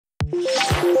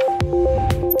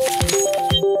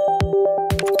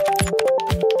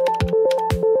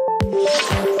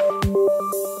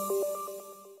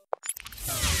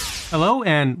Hello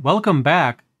and welcome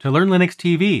back to Learn Linux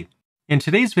TV. In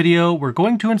today's video, we're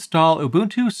going to install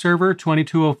Ubuntu Server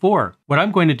 2204. What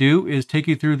I'm going to do is take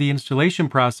you through the installation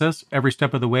process every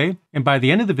step of the way, and by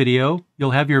the end of the video,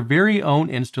 you'll have your very own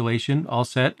installation all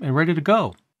set and ready to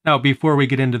go. Now, before we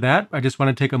get into that, I just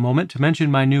want to take a moment to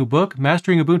mention my new book,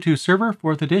 Mastering Ubuntu Server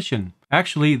 4th edition.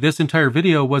 Actually, this entire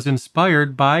video was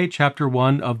inspired by Chapter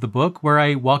 1 of the book, where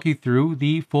I walk you through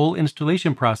the full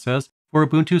installation process for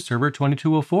Ubuntu Server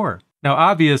 2204. Now,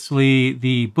 obviously,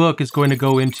 the book is going to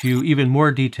go into even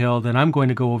more detail than I'm going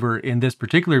to go over in this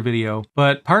particular video,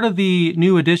 but part of the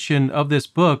new edition of this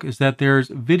book is that there's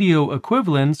video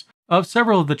equivalents of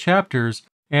several of the chapters,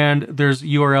 and there's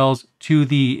URLs to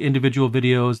the individual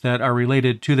videos that are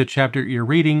related to the chapter you're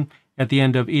reading at the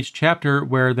end of each chapter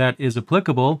where that is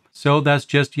applicable. So that's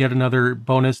just yet another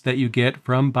bonus that you get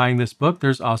from buying this book.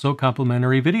 There's also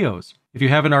complimentary videos. If you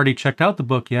haven't already checked out the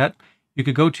book yet, you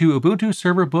could go to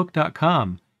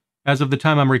ubuntuserverbook.com. As of the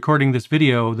time I'm recording this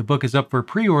video, the book is up for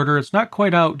pre-order. It's not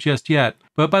quite out just yet,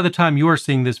 but by the time you're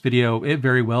seeing this video, it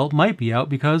very well might be out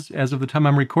because as of the time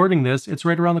I'm recording this, it's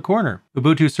right around the corner.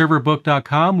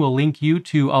 ubuntuserverbook.com will link you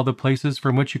to all the places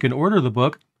from which you can order the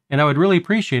book, and I would really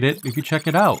appreciate it if you check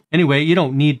it out. Anyway, you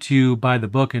don't need to buy the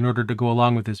book in order to go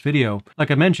along with this video. Like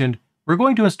I mentioned, we're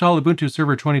going to install Ubuntu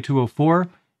Server 2204,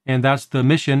 and that's the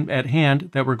mission at hand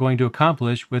that we're going to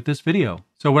accomplish with this video.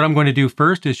 So what I'm going to do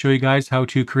first is show you guys how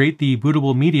to create the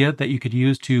bootable media that you could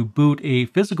use to boot a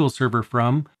physical server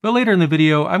from. But later in the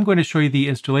video, I'm going to show you the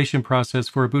installation process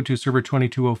for Ubuntu Server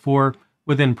 2204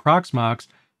 within Proxmox,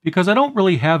 because I don't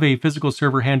really have a physical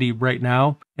server handy right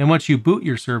now. And once you boot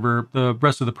your server, the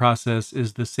rest of the process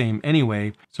is the same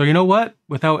anyway. So you know what?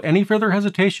 Without any further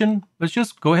hesitation, let's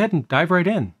just go ahead and dive right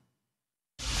in.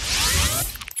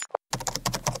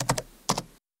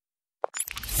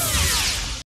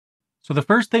 So the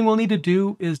first thing we'll need to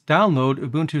do is download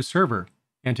Ubuntu Server.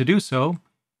 And to do so,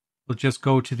 we'll just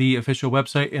go to the official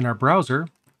website in our browser.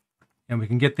 And we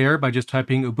can get there by just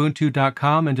typing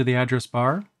ubuntu.com into the address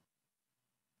bar.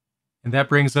 And that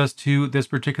brings us to this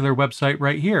particular website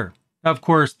right here. Now, of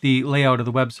course, the layout of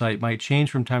the website might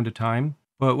change from time to time,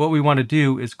 but what we want to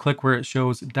do is click where it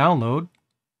shows download.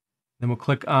 Then we'll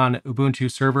click on Ubuntu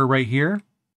Server right here.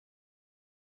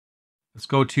 Let's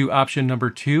go to option number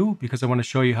 2 because I want to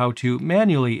show you how to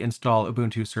manually install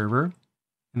Ubuntu Server.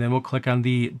 And then we'll click on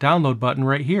the download button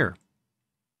right here.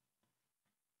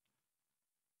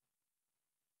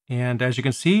 And as you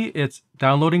can see, it's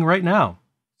downloading right now.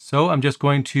 So I'm just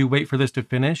going to wait for this to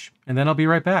finish, and then I'll be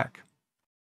right back.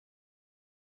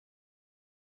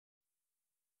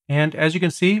 And as you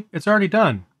can see, it's already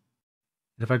done.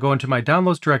 If I go into my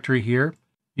downloads directory here,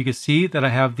 you can see that I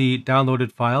have the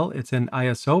downloaded file. It's an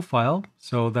ISO file,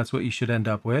 so that's what you should end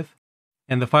up with.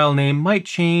 And the file name might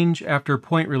change after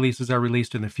point releases are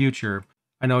released in the future.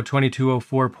 I know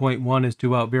 2204.1 is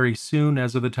due out very soon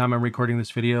as of the time I'm recording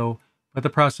this video, but the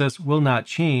process will not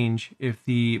change if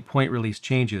the point release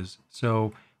changes.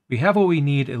 So we have what we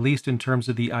need, at least in terms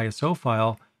of the ISO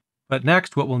file. But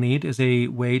next, what we'll need is a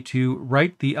way to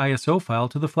write the ISO file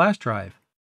to the flash drive.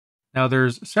 Now,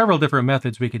 there's several different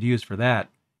methods we could use for that.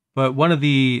 But one of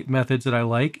the methods that I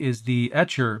like is the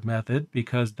etcher method,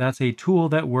 because that's a tool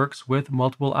that works with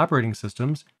multiple operating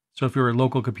systems. So if your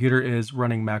local computer is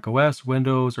running macOS,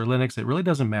 Windows, or Linux, it really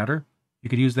doesn't matter. You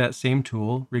could use that same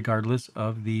tool regardless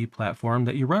of the platform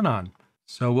that you run on.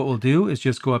 So what we'll do is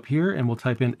just go up here and we'll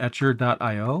type in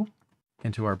etcher.io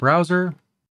into our browser.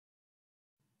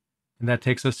 And that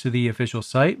takes us to the official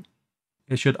site.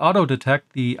 It should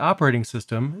auto-detect the operating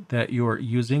system that you're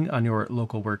using on your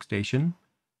local workstation.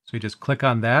 So you just click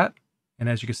on that, and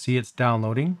as you can see, it's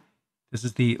downloading. This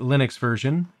is the Linux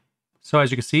version. So as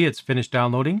you can see, it's finished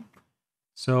downloading.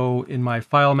 So in my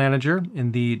file manager,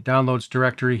 in the downloads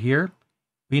directory here,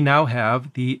 we now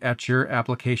have the Etcher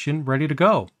application ready to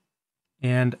go.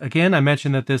 And again, I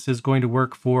mentioned that this is going to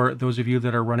work for those of you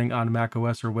that are running on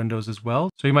macOS or Windows as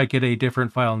well. So you might get a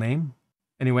different file name.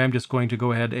 Anyway, I'm just going to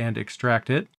go ahead and extract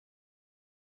it.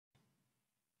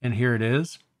 And here it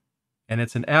is. And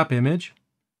it's an app image.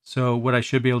 So what I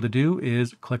should be able to do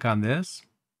is click on this.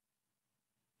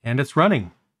 And it's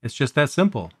running. It's just that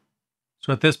simple.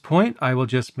 So at this point, I will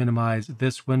just minimize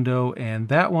this window and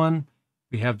that one.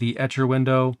 We have the Etcher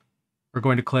window. We're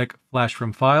going to click Flash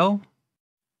from File.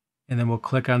 And then we'll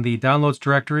click on the Downloads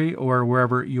directory or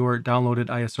wherever your downloaded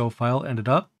ISO file ended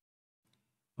up.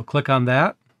 We'll click on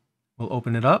that. We'll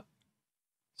open it up.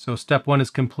 So step 1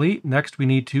 is complete. Next, we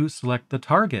need to select the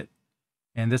target.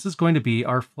 And this is going to be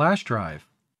our flash drive.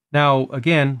 Now,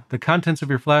 again, the contents of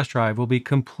your flash drive will be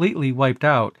completely wiped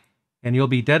out, and you'll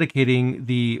be dedicating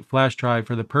the flash drive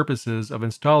for the purposes of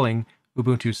installing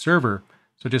Ubuntu Server.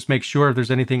 So just make sure if there's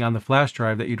anything on the flash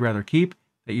drive that you'd rather keep,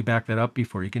 that you back that up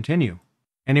before you continue.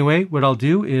 Anyway, what I'll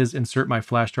do is insert my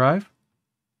flash drive,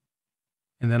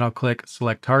 and then I'll click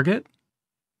Select Target.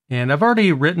 And I've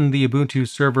already written the Ubuntu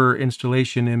Server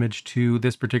installation image to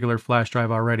this particular flash drive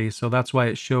already, so that's why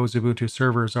it shows Ubuntu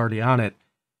Server is already on it.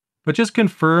 But just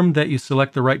confirm that you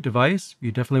select the right device.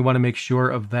 You definitely want to make sure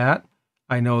of that.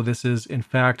 I know this is, in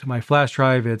fact, my flash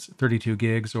drive. It's 32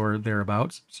 gigs or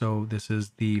thereabouts. So this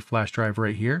is the flash drive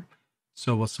right here.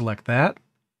 So we'll select that.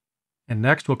 And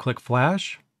next we'll click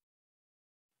Flash.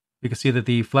 You can see that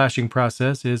the flashing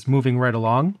process is moving right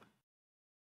along.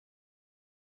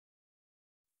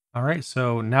 All right,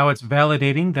 so now it's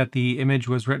validating that the image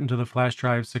was written to the flash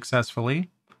drive successfully.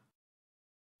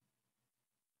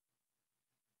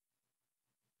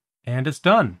 And it's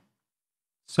done.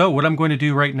 So what I'm going to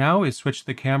do right now is switch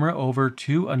the camera over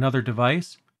to another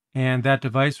device, and that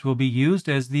device will be used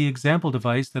as the example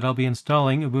device that I'll be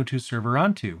installing Ubuntu Server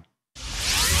onto.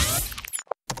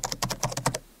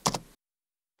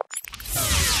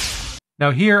 Now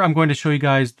here I'm going to show you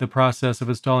guys the process of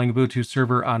installing Ubuntu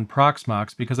Server on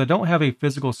Proxmox because I don't have a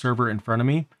physical server in front of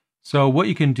me. So what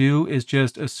you can do is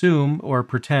just assume or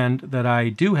pretend that I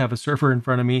do have a server in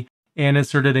front of me and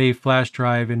inserted a flash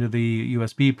drive into the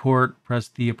USB port,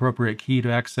 pressed the appropriate key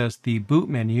to access the boot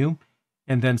menu,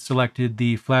 and then selected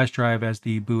the flash drive as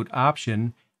the boot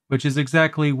option, which is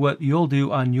exactly what you'll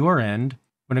do on your end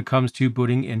when it comes to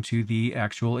booting into the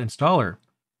actual installer.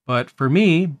 But for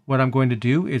me, what I'm going to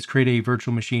do is create a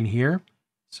virtual machine here.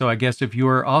 So I guess if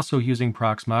you're also using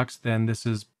Proxmox, then this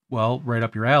is, well, right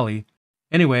up your alley.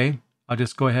 Anyway, I'll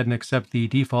just go ahead and accept the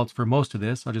defaults for most of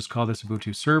this. I'll just call this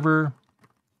Ubuntu Server.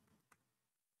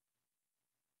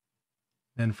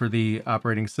 Then for the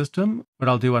operating system, what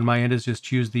I'll do on my end is just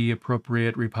choose the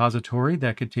appropriate repository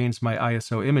that contains my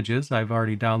ISO images. I've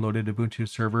already downloaded Ubuntu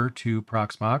Server to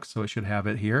Proxmox, so it should have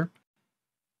it here.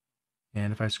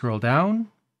 And if I scroll down,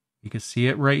 you can see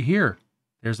it right here.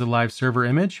 There's the live server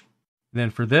image. And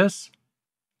then for this,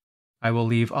 I will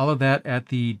leave all of that at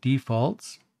the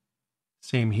defaults.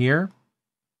 Same here.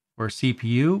 For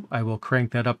CPU, I will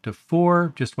crank that up to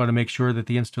 4. Just want to make sure that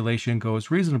the installation goes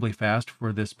reasonably fast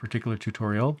for this particular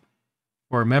tutorial.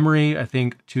 For memory, I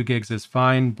think 2 gigs is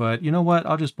fine, but you know what?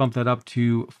 I'll just bump that up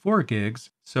to 4 gigs.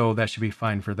 So that should be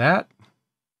fine for that.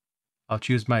 I'll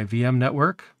choose my VM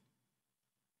network.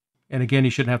 And again,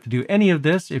 you shouldn't have to do any of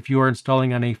this if you are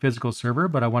installing on a physical server,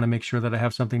 but I want to make sure that I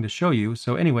have something to show you.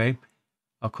 So anyway,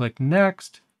 I'll click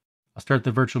Next. I'll start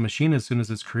the virtual machine as soon as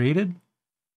it's created.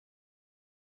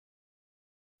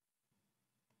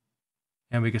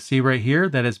 And we can see right here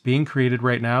that it's being created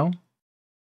right now.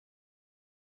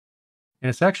 And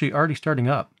it's actually already starting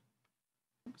up.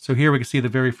 So here we can see the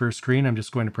very first screen. I'm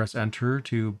just going to press Enter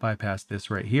to bypass this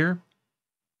right here.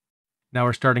 Now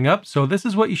we're starting up. So this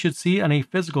is what you should see on a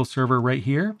physical server right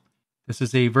here. This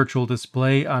is a virtual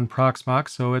display on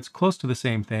Proxmox, so it's close to the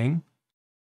same thing.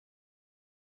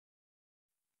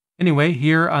 Anyway,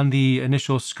 here on the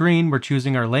initial screen, we're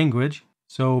choosing our language.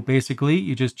 So basically,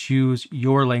 you just choose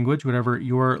your language, whatever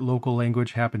your local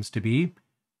language happens to be.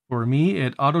 For me,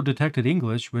 it auto-detected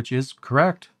English, which is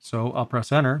correct. So I'll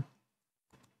press Enter.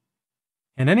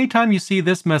 And anytime you see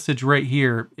this message right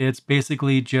here, it's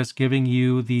basically just giving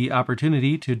you the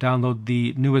opportunity to download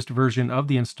the newest version of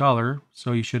the installer.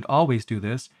 So you should always do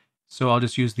this. So I'll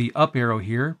just use the up arrow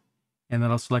here, and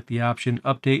then I'll select the option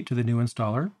Update to the new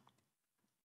installer.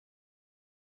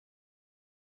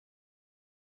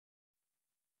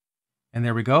 And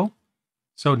there we go.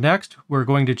 So next, we're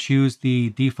going to choose the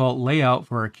default layout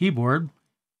for our keyboard.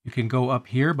 You can go up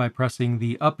here by pressing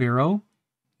the up arrow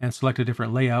and select a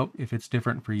different layout if it's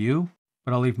different for you,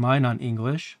 but I'll leave mine on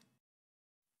English,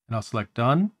 and I'll select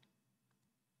Done.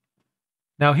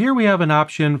 Now here we have an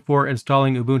option for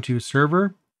installing Ubuntu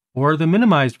Server or the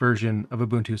minimized version of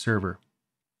Ubuntu Server.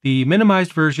 The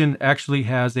minimized version actually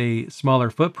has a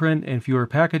smaller footprint and fewer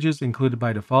packages included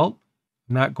by default.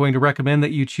 I'm not going to recommend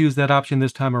that you choose that option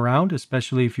this time around,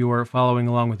 especially if you are following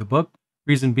along with the book.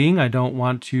 Reason being, I don't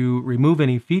want to remove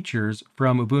any features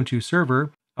from Ubuntu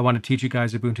Server. I want to teach you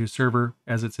guys Ubuntu Server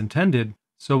as it's intended.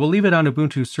 So we'll leave it on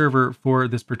Ubuntu Server for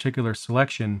this particular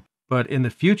selection. But in the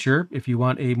future, if you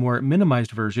want a more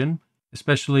minimized version,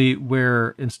 especially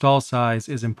where install size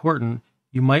is important,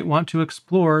 you might want to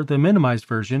explore the minimized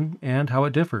version and how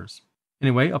it differs.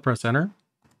 Anyway, I'll press Enter.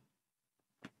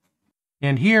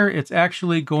 And here it's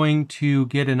actually going to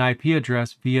get an IP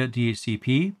address via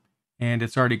DHCP. and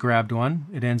it's already grabbed one.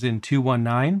 It ends in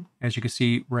 219, as you can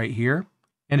see right here.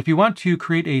 And if you want to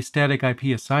create a static IP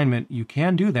assignment, you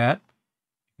can do that.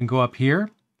 You can go up here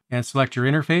and select your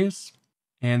interface,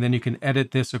 and then you can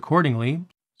edit this accordingly.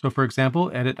 So for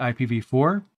example, edit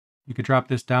IPv4. You could drop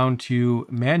this down to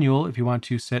manual if you want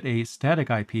to set a static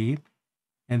IP.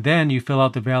 And then you fill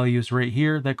out the values right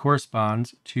here that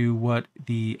corresponds to what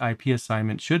the IP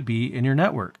assignment should be in your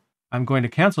network. I'm going to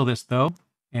cancel this though,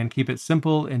 and keep it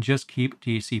simple and just keep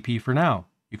DHCP for now.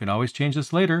 You can always change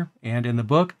this later, and in the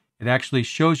book, it actually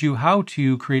shows you how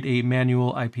to create a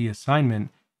manual IP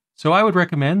assignment. So I would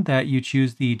recommend that you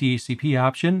choose the DHCP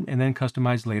option and then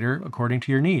customize later according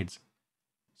to your needs.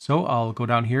 So I'll go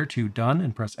down here to Done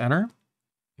and press Enter.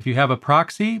 If you have a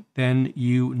proxy, then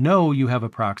you know you have a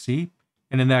proxy.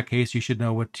 And in that case, you should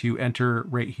know what to enter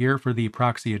right here for the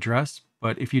proxy address.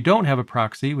 But if you don't have a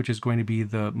proxy, which is going to be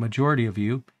the majority of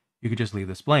you, you could just leave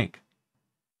this blank.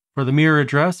 For the mirror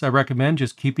address, I recommend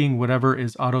just keeping whatever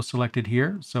is auto-selected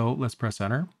here. So let's press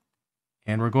Enter.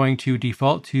 And we're going to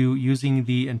default to using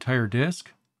the entire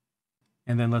disk.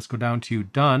 And then let's go down to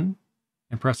Done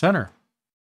and press Enter.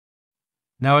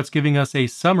 Now it's giving us a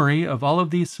summary of all of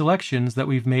these selections that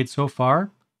we've made so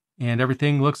far. And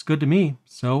everything looks good to me,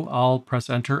 so I'll press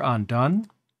Enter on Done.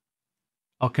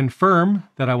 I'll confirm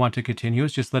that I want to continue.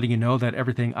 It's just letting you know that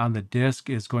everything on the disk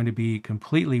is going to be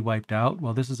completely wiped out.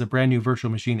 Well, this is a brand new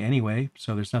virtual machine anyway,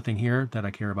 so there's nothing here that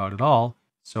I care about at all.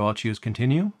 So I'll choose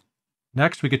Continue.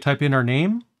 Next, we could type in our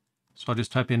name. So I'll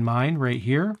just type in mine right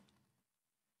here.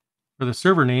 For the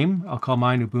server name, I'll call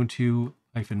mine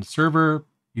Ubuntu-Server.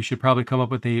 You should probably come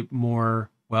up with a more,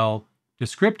 well,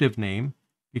 descriptive name,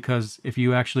 because if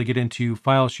you actually get into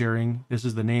file sharing, this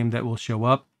is the name that will show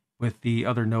up with the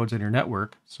other nodes in your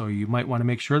network. So you might want to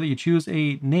make sure that you choose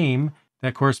a name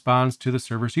that corresponds to the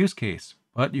server's use case,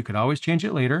 but you could always change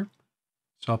it later.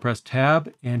 So I'll press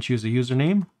Tab and choose a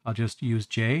username. I'll just use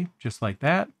J, just like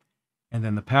that. And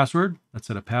then the password, let's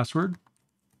set a password.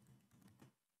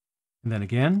 And then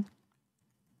again.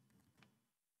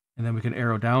 And then we can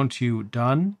arrow down to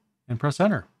Done and press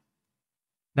Enter.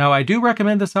 Now, I do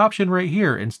recommend this option right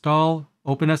here, Install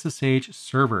OpenSSH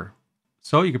Server.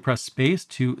 So you can press space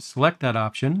to select that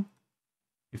option.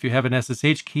 If you have an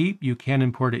SSH key, you can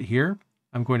import it here.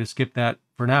 I'm going to skip that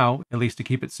for now, at least to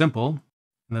keep it simple.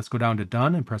 And let's go down to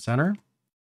Done and press Enter.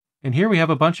 And here we have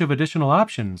a bunch of additional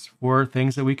options for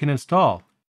things that we can install.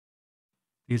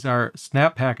 These are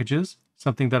snap packages,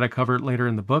 something that I covered later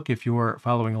in the book if you're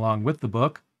following along with the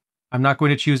book. I'm not going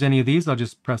to choose any of these. I'll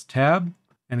just press Tab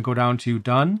and go down to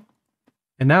Done.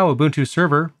 And now Ubuntu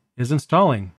Server is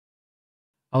installing.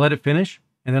 I'll let it finish,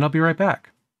 and then I'll be right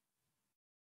back.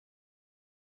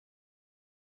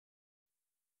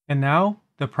 And now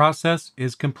the process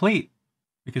is complete.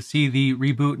 You can see the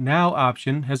Reboot Now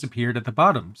option has appeared at the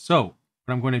bottom. So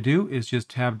what I'm going to do is just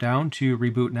tab down to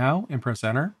Reboot Now and press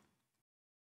Enter.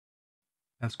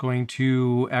 That's going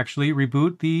to actually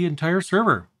reboot the entire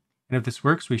server. And if this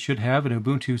works, we should have an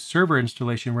Ubuntu Server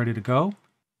installation ready to go.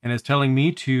 And it's telling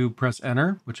me to press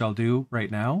Enter, which I'll do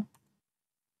right now.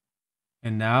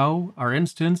 And now our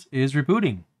instance is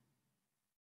rebooting.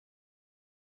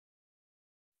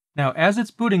 Now, as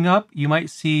it's booting up, you might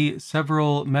see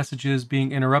several messages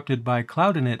being interrupted by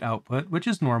Cloud Init output, which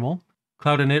is normal.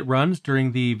 Cloud Init runs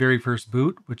during the very first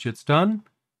boot, which it's done,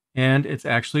 and it's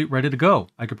actually ready to go.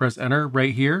 I can press Enter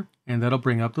right here, and that'll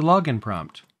bring up the login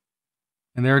prompt.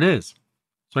 And there it is.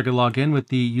 So I can log in with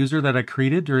the user that I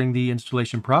created during the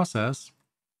installation process.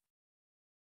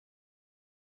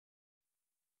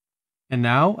 And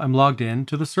now I'm logged in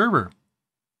to the server.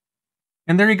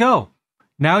 And there you go.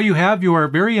 Now you have your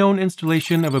very own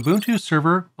installation of Ubuntu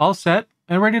Server all set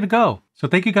and ready to go. So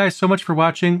thank you guys so much for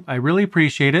watching. I really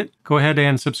appreciate it. Go ahead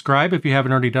and subscribe if you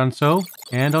haven't already done so,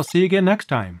 and I'll see you again next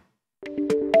time.